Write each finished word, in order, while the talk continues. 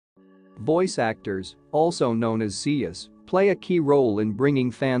Voice actors, also known as seiyus, play a key role in bringing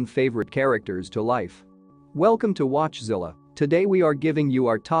fan-favorite characters to life. Welcome to WatchZilla. Today we are giving you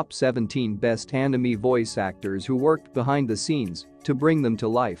our top 17 best anime voice actors who worked behind the scenes to bring them to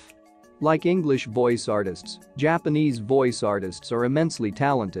life. Like English voice artists, Japanese voice artists are immensely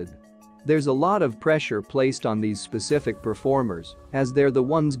talented. There's a lot of pressure placed on these specific performers, as they're the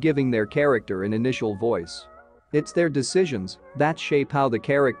ones giving their character an initial voice. It's their decisions that shape how the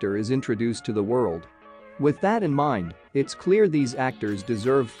character is introduced to the world. With that in mind, it's clear these actors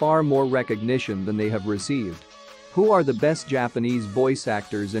deserve far more recognition than they have received. Who are the best Japanese voice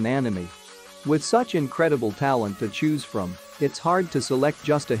actors in anime? With such incredible talent to choose from, it's hard to select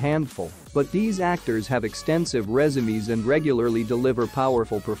just a handful, but these actors have extensive resumes and regularly deliver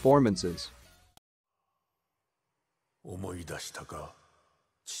powerful performances. 思い出したか、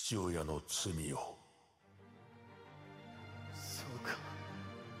父親の罪を。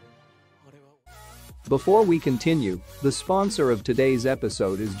 Before we continue, the sponsor of today's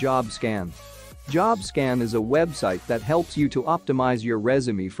episode is JobScan. JobScan is a website that helps you to optimize your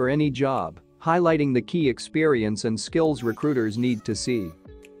resume for any job, highlighting the key experience and skills recruiters need to see.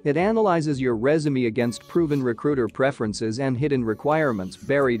 It analyzes your resume against proven recruiter preferences and hidden requirements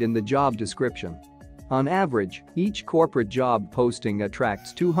buried in the job description. On average, each corporate job posting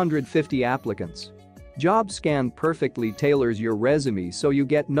attracts 250 applicants. JobScan perfectly tailors your resume so you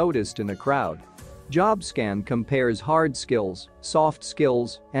get noticed in a crowd. JobScan compares hard skills, soft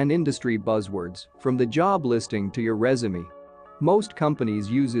skills, and industry buzzwords from the job listing to your resume. Most companies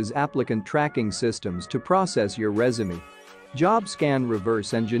use applicant tracking systems to process your resume. JobScan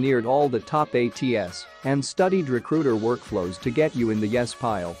reverse engineered all the top ATS and studied recruiter workflows to get you in the yes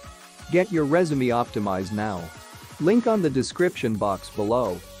pile. Get your resume optimized now. Link on the description box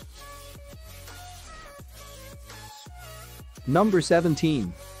below. Number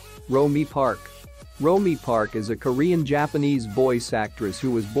 17. Romi Park. Romi Park is a Korean-Japanese voice actress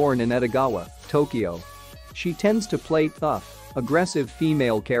who was born in Edogawa, Tokyo. She tends to play tough, aggressive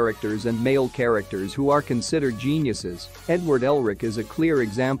female characters and male characters who are considered geniuses. Edward Elric is a clear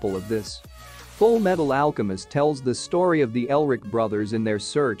example of this. Full Metal Alchemist tells the story of the Elric brothers in their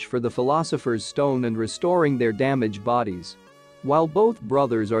search for the Philosopher's Stone and restoring their damaged bodies. While both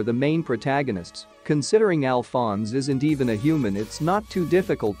brothers are the main protagonists, considering Alphonse isn't even a human, it's not too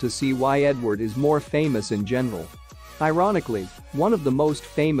difficult to see why Edward is more famous in general. Ironically, one of the most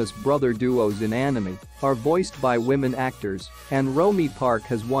famous brother duos in anime are voiced by women actors, and Romi Park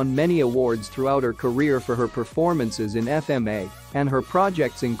has won many awards throughout her career for her performances in FMA, and her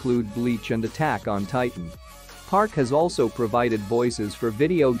projects include Bleach and Attack on Titan. Park has also provided voices for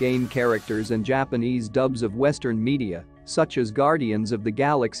video game characters and Japanese dubs of Western media, such as Guardians of the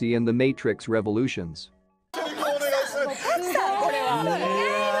Galaxy and The Matrix Revolutions.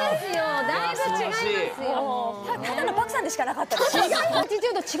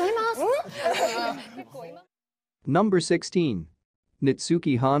 Number 16.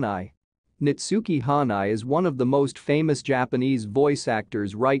 Natsuki Hanai. Natsuki Hanai is one of the most famous Japanese voice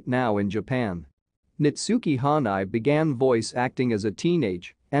actors right now in Japan. Natsuki Hanai began voice acting as a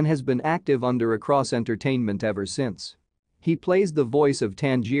teenage and has been active under Across Entertainment ever since. He plays the voice of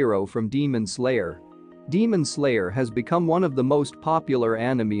Tanjiro from Demon Slayer. Demon Slayer has become one of the most popular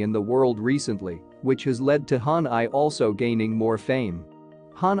anime in the world recently, which has led to Hanai also gaining more fame.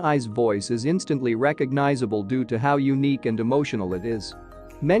 Hanai's voice is instantly recognizable due to how unique and emotional it is.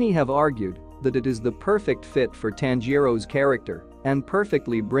 Many have argued that it is the perfect fit for Tanjiro's character and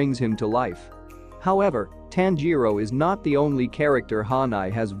perfectly brings him to life. However, Tanjiro is not the only character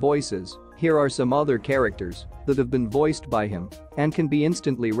Hanai has voices. Here are some other characters that have been voiced by him and can be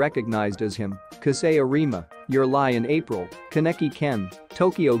instantly recognized as him: Kasei Arima, Your Lie in April, Kaneki Ken,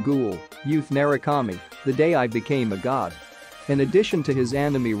 Tokyo Ghoul, Youth Narukami, The Day I Became a God. In addition to his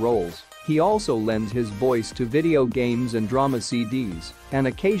anime roles, he also lends his voice to video games and drama CDs and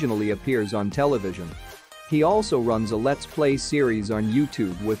occasionally appears on television. He also runs a Let's Play series on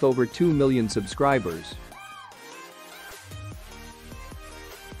YouTube with over 2 million subscribers.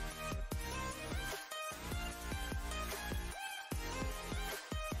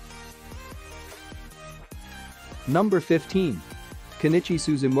 Number 15. Kenichi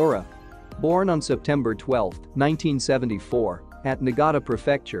Suzumura. Born on September 12, 1974, at Niigata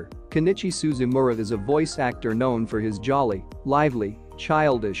Prefecture, Kenichi Suzumura is a voice actor known for his jolly, lively,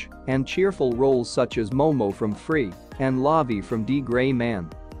 childish, and cheerful roles such as Momo from Free and Lavi from D. Gray Man.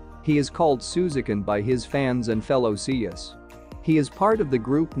 He is called Suzukan by his fans and fellow seiyus. He is part of the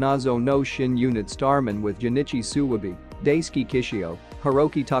group Nazo no Shin Unit Starman with Junichi Suwabi, Daisuke Kishio,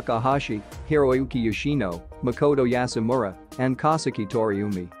 Hiroki Takahashi, Hiroyuki Yoshino, Makoto Yasumura, and Kasuki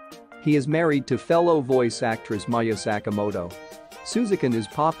Toriumi. He is married to fellow voice actress Maya Sakamoto. Suzukan is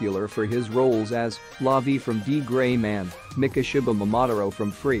popular for his roles as Lavi from D. Gray Man, Mikashiba Momotaro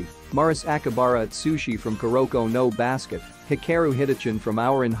from Free, Maris Akabara Atsushi from Kuroko no Basket, Hikaru Hitachin from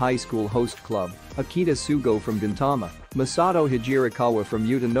Ouran High School Host Club, Akita Sugo from Gintama, Masato Hijirikawa from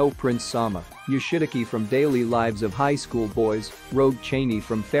Yuta no Prince Sama, Yoshitaki from Daily Lives of High School Boys, Rogue Cheney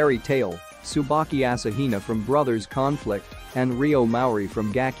from Fairy Tail, Tsubaki Asahina from Brothers Conflict, and Ryo Maori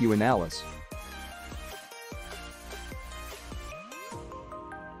from Gaku and Alice.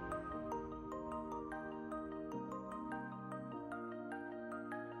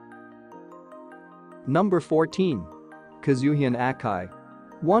 Number 14. Kazuhien Akai.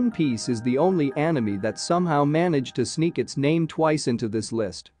 One Piece is the only anime that somehow managed to sneak its name twice into this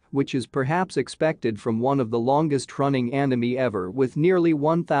list, which is perhaps expected from one of the longest-running anime ever with nearly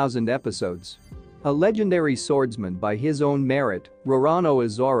 1,000 episodes. A legendary swordsman by his own merit, Rorano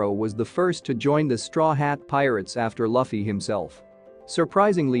Izaro was the first to join the Straw Hat Pirates after Luffy himself.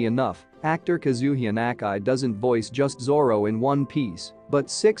 Surprisingly enough, actor Kazuhien Akai doesn't voice just Zoro in One Piece, but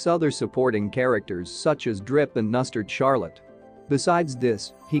 6 other supporting characters such as Drip and Mustard Charlotte. Besides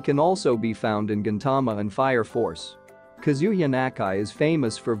this, he can also be found in Gintama and Fire Force. Kazuhien Akai is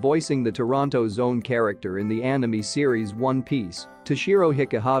famous for voicing the Toronto Zone character in the anime series One Piece, Toshiro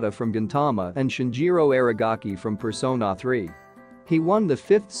Hikihata from Gintama and Shinjiro Aragaki from Persona 3. He won the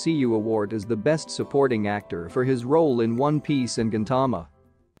 5th CU Award as the Best Supporting Actor for his role in One Piece and Gintama.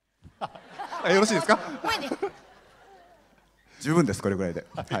 よろしいですか？十分です、これぐらいで。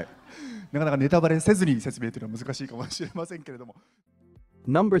はい。なかなかネタバレせずに説明というのは難しいかもしれませんけれども。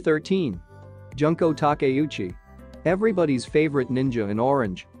Number 13. Junko Takeuchi. Everybody's favorite ninja in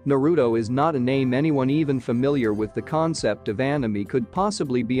orange, Naruto is not a name anyone even familiar with the concept of anime could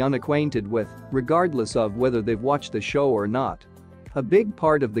possibly be unacquainted with, regardless of whether they've watched the show or not. A big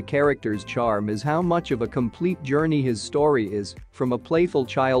part of the character's charm is how much of a complete journey his story is, from a playful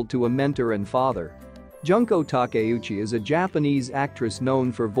child to a mentor and father. Junko Takeuchi is a Japanese actress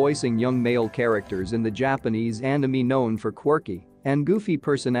known for voicing young male characters in the Japanese anime known for quirky and goofy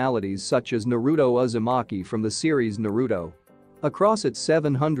personalities such as Naruto Uzumaki from the series Naruto. Across its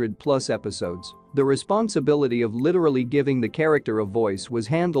 700-plus episodes, the responsibility of literally giving the character a voice was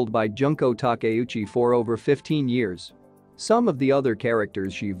handled by Junko Takeuchi for over 15 years. Some of the other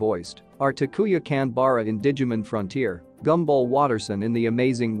characters she voiced are Takuya Kanbara in Digimon Frontier, Gumball Watterson in The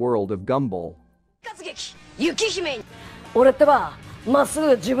Amazing World of Gumball. 俺ってば、まっす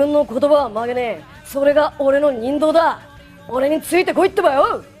ぐ自分の言葉は曲げねえ。それが俺の人道だ。俺についてこいってば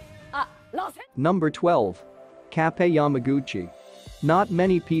よ。Number 12. Kappei Yamaguchi. Not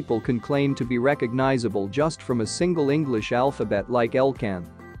many people can claim to be recognizable just from a single English alphabet like Elkan.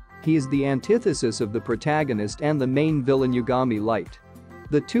 He is the antithesis of the protagonist and the main villain Yagami Light.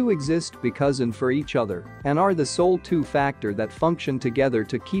 The two exist because and for each other and are the sole two factor that function together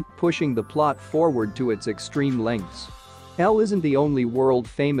to keep pushing the plot forward to its extreme lengths. L isn't the only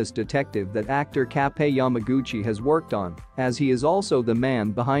world-famous detective that actor Kappei Yamaguchi has worked on, as he is also the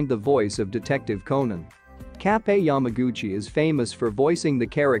man behind the voice of Detective Conan. Kappei Yamaguchi is famous for voicing the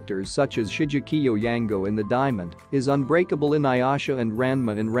characters such as Shigekiyo Yango in The Diamond, is Unbreakable in Ayasha and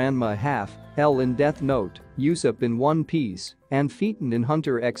Ranma in Ranma Half, L in Death Note, Usopp in One Piece, and Phaeton in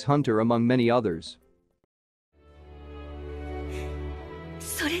Hunter x Hunter among many others.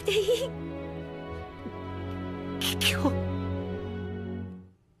 それでいい。今日。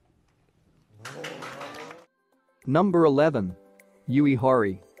Number 11. Yui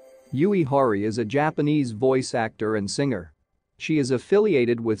Horii. Yui Horii is a Japanese voice actor and singer. She is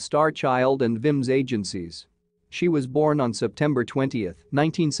affiliated with Star Child and Vim's agencies. She was born on September 20,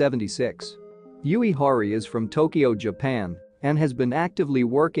 1976. Yui Horii is from Tokyo, Japan, and has been actively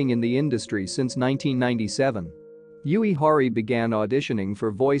working in the industry since 1997. Yui Horii began auditioning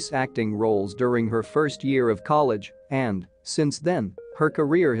for voice acting roles during her first year of college, and, since then, her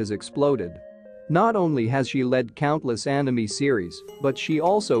career has exploded. Not only has she led countless anime series, but she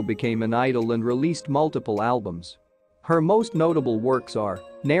also became an idol and released multiple albums. Her most notable works are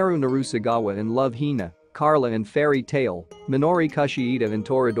Naru Narusagawa in Love Hina, Carla in Fairy Tail, Minori Kushiida in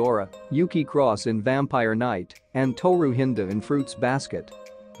Toradora, Yuki Cross in Vampire Knight, and Toru Hinda in Fruits Basket.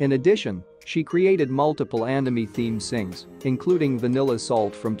 In addition, she created multiple anime theme sings, including Vanilla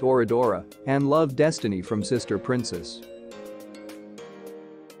Salt from Toradora and Love Destiny from Sister Princess.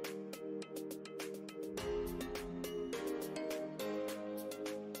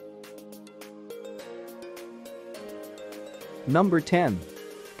 Number 10.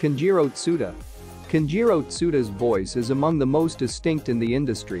 Kenjiro Tsuda. Kenjiro Tsuda's voice is among the most distinct in the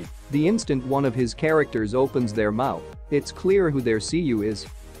industry. The instant one of his characters opens their mouth, it's clear who their CU is.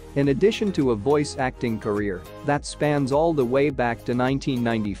 In addition to a voice acting career that spans all the way back to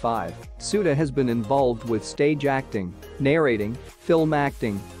 1995, Tsuda has been involved with stage acting, narrating, film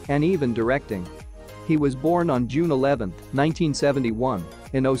acting, and even directing. He was born on June 11, 1971,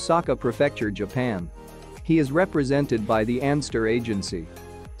 in Osaka Prefecture, Japan. He is represented by the Anster Agency.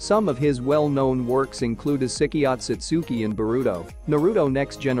 Some of his well-known works include Satsuki in Boruto, Naruto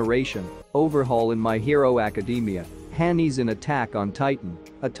Next Generation, Overhaul in My Hero Academia, Hannies in Attack on Titan,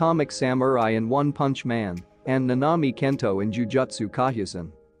 Atomic Samurai in One Punch Man, and Nanami Kento in Jujutsu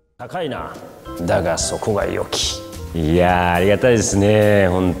Kaisen. 高いな。だがそこが良き。いやーありがたいですね。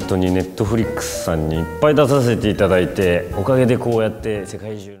本当にネットフリックスさんにいっぱい出させていただいて、おかげでこうやって世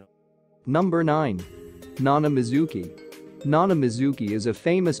界中の。Number 9. Nana Mizuki. Nana Mizuki is a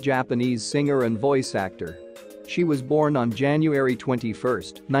famous Japanese singer and voice actor. She was born on January 21,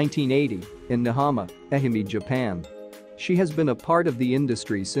 1980, in Nihama, Ehime, Japan. She has been a part of the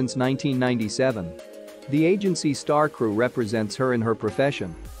industry since 1997. The agency Star Crew represents her in her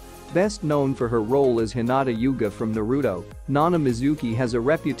profession. Best known for her role as Hinata Yuga from Naruto, Nana Mizuki has a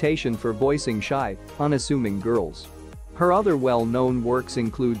reputation for voicing shy, unassuming girls. Her other well-known works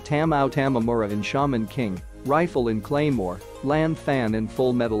include Tamao Tamamura in Shaman King, Rifle in Claymore, Lan Fan in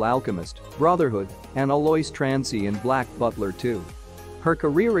Full Metal Alchemist, Brotherhood, and Alois Trancy in Black Butler 2. Her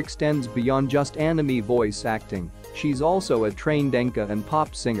career extends beyond just anime voice acting. She's also a trained enka and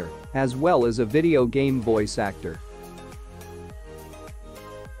pop singer, as well as a video game voice actor.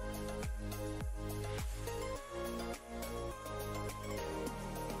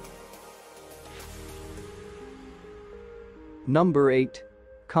 Number 8.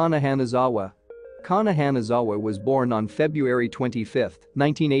 Kana Hanazawa. Kana Hanazawa was born on February 25,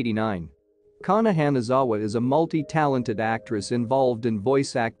 1989. Kana Hanazawa is a multi-talented actress involved in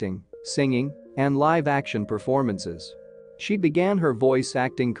voice acting, singing, and live-action performances. She began her voice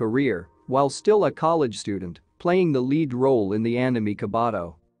acting career while still a college student, playing the lead role in the anime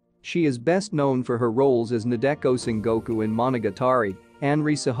Kabuto. She is best known for her roles as Nadeko Sengoku in Monogatari,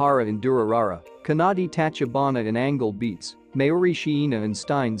 Anri Sahara in Durarara, Kanade Tachibana in Angle Beats, Mayuri Shiina in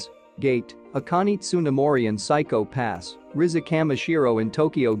Steins Gate, Akane Tsunemori in Psycho Pass, Riza Kamishiro in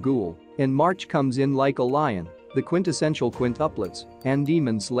Tokyo Ghoul, In March Comes In Like a Lion, The Quintessential Quintuplets, and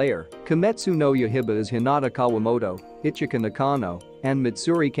Demon Slayer, Kimetsu no Yaiba as Hinata Kawamoto, Ichika Nakano, and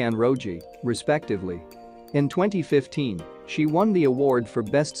Mitsuri Kanroji, respectively. In 2015, she won the award for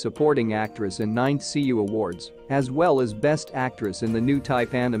Best Supporting Actress in 9th CU Awards, as well as Best Actress in the New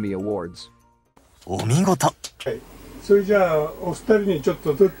Type Anime Awards. お見事。それじゃあお二人にちょっ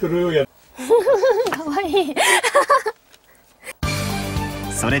とトゥットゥルをやかわいい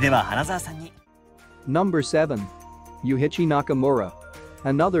それでは花澤さんに Number 7. Yuichi Nakamura.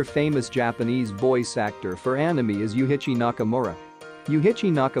 Another famous Japanese voice actor for anime is Yuichi Nakamura.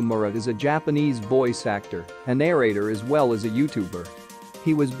 Yuichi Nakamura is a Japanese voice actor, a narrator as well as a YouTuber.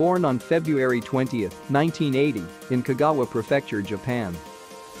 He was born on February 20, 1980, in Kagawa Prefecture, Japan.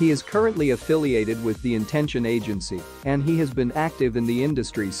 He is currently affiliated with the Intention Agency, and he has been active in the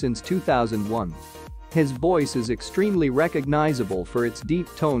industry since 2001. His voice is extremely recognizable for its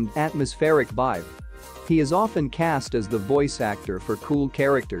deep-toned, atmospheric vibe. He is often cast as the voice actor for cool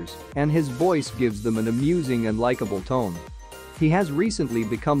characters, and his voice gives them an amusing and likable tone. He has recently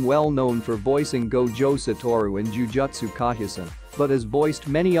become well known for voicing Gojo Satoru in Jujutsu Kaisen, but has voiced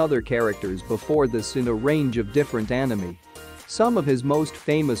many other characters before this in a range of different anime. Some of his most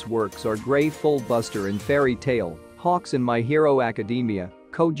famous works are Grey Full Buster in Fairy Tail, Hawks in My Hero Academia,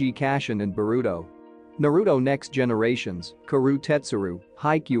 Koji Kashin in Boruto, Naruto Next Generations, Karu Tetsuru,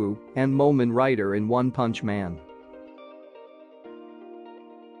 Haikyuu, and Momen Rider in One Punch Man.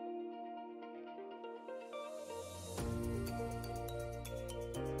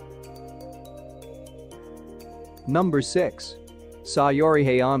 Number 6. Sayori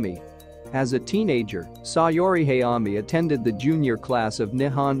Hayami. As a teenager, Sayori Hayami attended the junior class of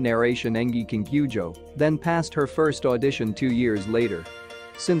Nihon Narration Engi Kinkyujo, then passed her first audition 2 years later.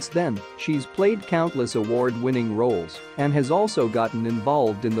 Since then, she's played countless award-winning roles and has also gotten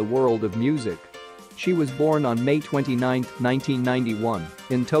involved in the world of music. She was born on May 29, 1991,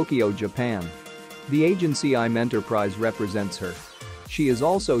 in Tokyo, Japan. The agency IM Enterprise represents her. She is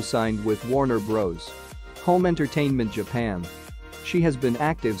also signed with Warner Bros. Home Entertainment Japan. She has been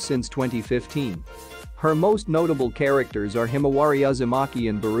active since 2015. Her most notable characters are Himawari Uzumaki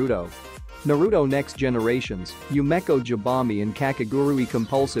in Boruto, Naruto Next Generations, Yumeko Jabami in Kakegurui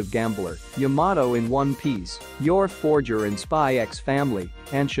Compulsive Gambler, Yamato in One Piece, Yor Forger in Spy X Family,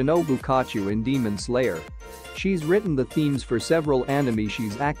 and Shinobu Kachu in Demon Slayer. She's written the themes for several anime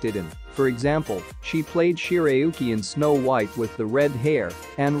she's acted in. For example, she played Shirayuki in Snow White with the red hair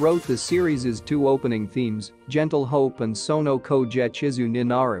and wrote the series' 2 opening themes, Gentle Hope and Sono ko Jechizu ni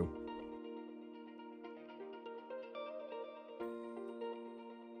Naru.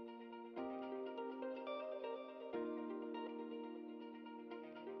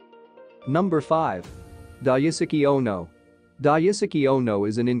 Number 5. Daisuke Ono. Daisuke Ono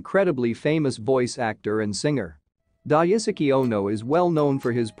is an incredibly famous voice actor and singer. Daisuke Ono is well known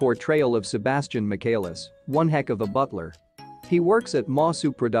for his portrayal of Sebastian Michaelis, one heck of a butler. He works at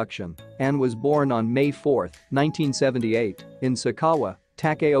Masu Production and was born on May 4, 1978, in Sakawa,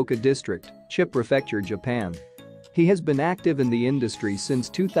 Takeoka District, Chip Prefecture, Japan. He has been active in the industry since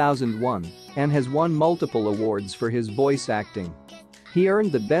 2001 and has won multiple awards for his voice acting. He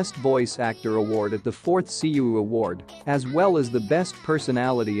earned the Best Voice Actor Award at the 4th CU Award, as well as the Best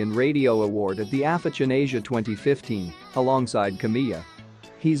Personality in Radio Award at the Affichin Asia 2015, alongside Kamiya.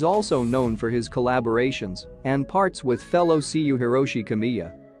 He's also known for his collaborations and parts with fellow CU Hiroshi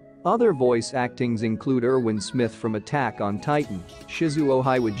Kamiya. Other voice actings include Erwin Smith from Attack on Titan, Shizuo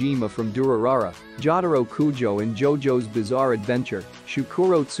Hiwajima from Durarara, Jotaro Kujo in JoJo's Bizarre Adventure,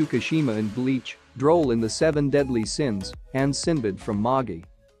 Shukuro Tsukishima in Bleach, Droll in the 7 Deadly Sins, and Sinbad from Magi.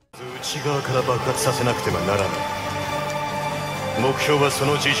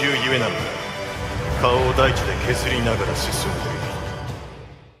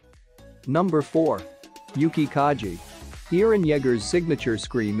 Number 4. Yuki Kaji. Eren Yeager's signature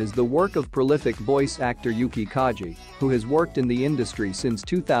scream is the work of prolific voice actor Yuki Kaji, who has worked in the industry since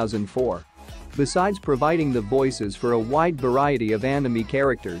 2004. Besides providing the voices for a wide variety of anime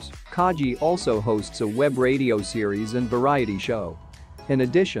characters, Kaji also hosts a web radio series and variety show. In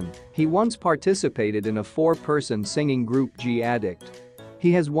addition, he once participated in a 4-person singing group G Addict.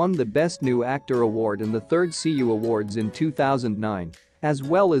 He has won the Best New Actor Award and the 3rd CU Awards in 2009, as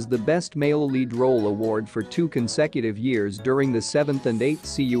well as the Best Male Lead Role Award for 2 consecutive years during the 7th and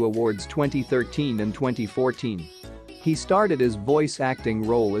 8th CU Awards 2013 and 2014. He started his voice acting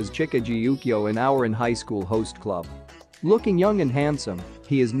role as Chikaji Ukyo in Ouran High School Host Club. Looking young and handsome,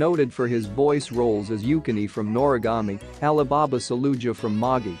 he is noted for his voice roles as Yukini from Noragami, Alibaba Saluja from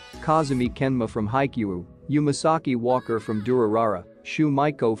Magi, Kazumi Kenma from Haikyuu, Yumasaki Walker from Durarara, Shu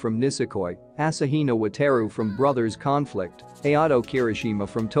Maiko from Nisekoi, Asahino Wataru from Brothers Conflict, Ayato Kirishima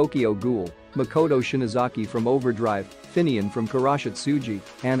from Tokyo Ghoul, Makoto Shinozaki from Overdrive, Finian from Karashitsuji,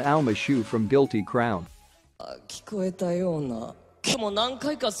 and Aoma Shu from Guilty Crown. 聞こえたような。でも何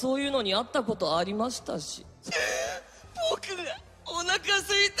回かそういうのに会ったことありましたし。僕がお腹空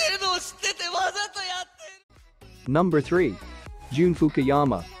いてるのを知っててわざとやってる。Number 3. Jun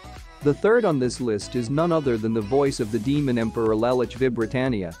Fukuyama. The third on this list is none other than the voice of the Demon Emperor Lelich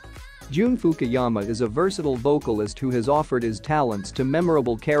Vibritannia. Jun Fukuyama is a versatile vocalist who has offered his talents to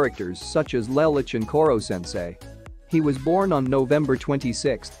memorable characters such as Lelich and Koro-sensei. He was born on November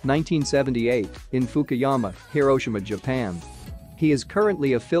 26, 1978, in Fukuyama, Hiroshima, Japan. He is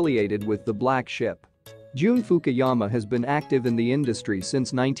currently affiliated with the Black Ship. Jun Fukuyama has been active in the industry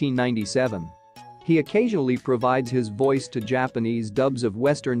since 1997. He occasionally provides his voice to Japanese dubs of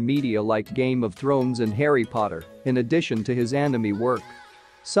Western media like Game of Thrones and Harry Potter, in addition to his anime work.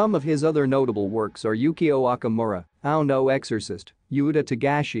 Some of his other notable works are Yukio Akamura, Ao no Exorcist, Yuta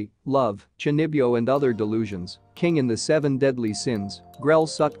Tagashi, Love, Chinibyo and Other Delusions, King in the 7 Deadly Sins, Grell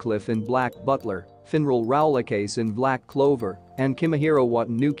Sutcliffe in Black Butler, Finral Rowlakase in Black Clover, and Kimihiro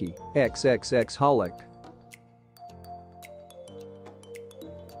Watanuki, XXX Holic.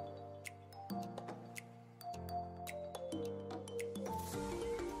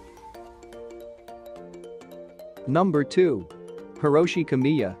 Number 2. Hiroshi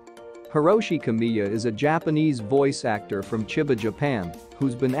Kamiya. Hiroshi Kamiya is a Japanese voice actor from Chiba, Japan,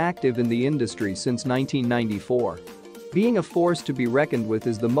 who's been active in the industry since 1994. Being a force to be reckoned with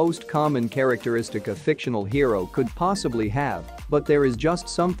is the most common characteristic a fictional hero could possibly have, but there is just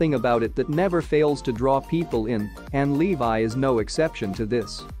something about it that never fails to draw people in, and Levi is no exception to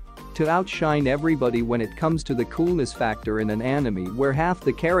this. To outshine everybody when it comes to the coolness factor in an anime where half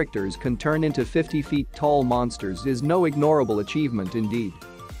the characters can turn into 50 feet tall monsters is no ignorable achievement indeed.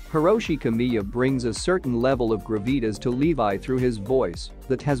 Hiroshi Kamiya brings a certain level of gravitas to Levi through his voice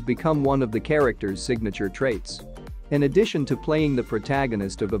that has become one of the character's signature traits. In addition to playing the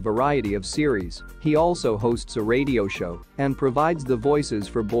protagonist of a variety of series, he also hosts a radio show and provides the voices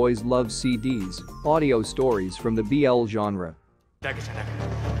for Boys Love CDs, audio stories from the BL genre. だけじゃなく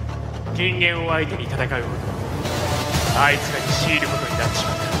人間を相手に戦うほどあいつらに強いることになっち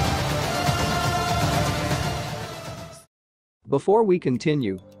まった。 Before we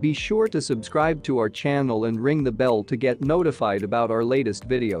continue, be sure to subscribe to our channel and ring the bell to get notified about our latest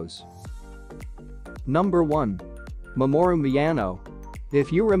videos. Number 1. Mamoru Miyano.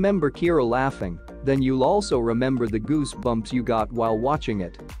 If you remember Kira laughing, then you'll also remember the goosebumps you got while watching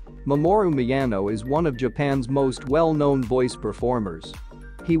it. Mamoru Miyano is one of Japan's most well-known voice performers.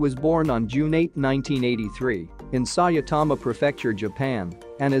 He was born on June 8, 1983, in Sayatama Prefecture, Japan,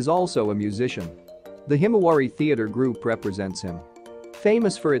 and is also a musician. The Himawari Theatre Group represents him.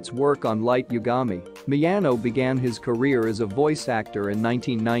 Famous for its work on Light Yagami, Miyano began his career as a voice actor in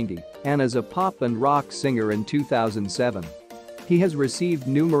 1990 and as a pop and rock singer in 2007. He has received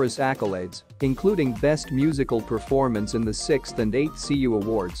numerous accolades, including Best Musical Performance in the 6th and 8th CU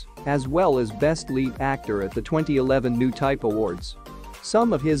Awards, as well as Best Lead Actor at the 2011 New Type Awards.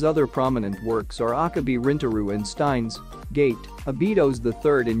 Some of his other prominent works are Akabi Rintaru in Steins Gate, Abitos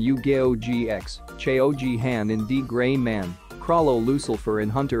III in Yu-Gi-Oh! GX, Cheoji Han in D. Gray Man, Krallo Lucifer in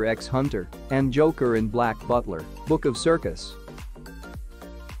Hunter x Hunter, and Joker in Black Butler, Book of Circus.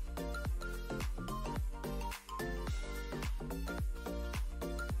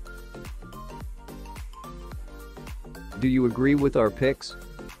 Do you agree with our picks?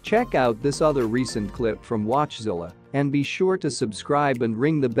 Check out this other recent clip from WatchZilla and be sure to subscribe and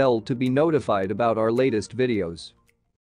ring the bell to be notified about our latest videos.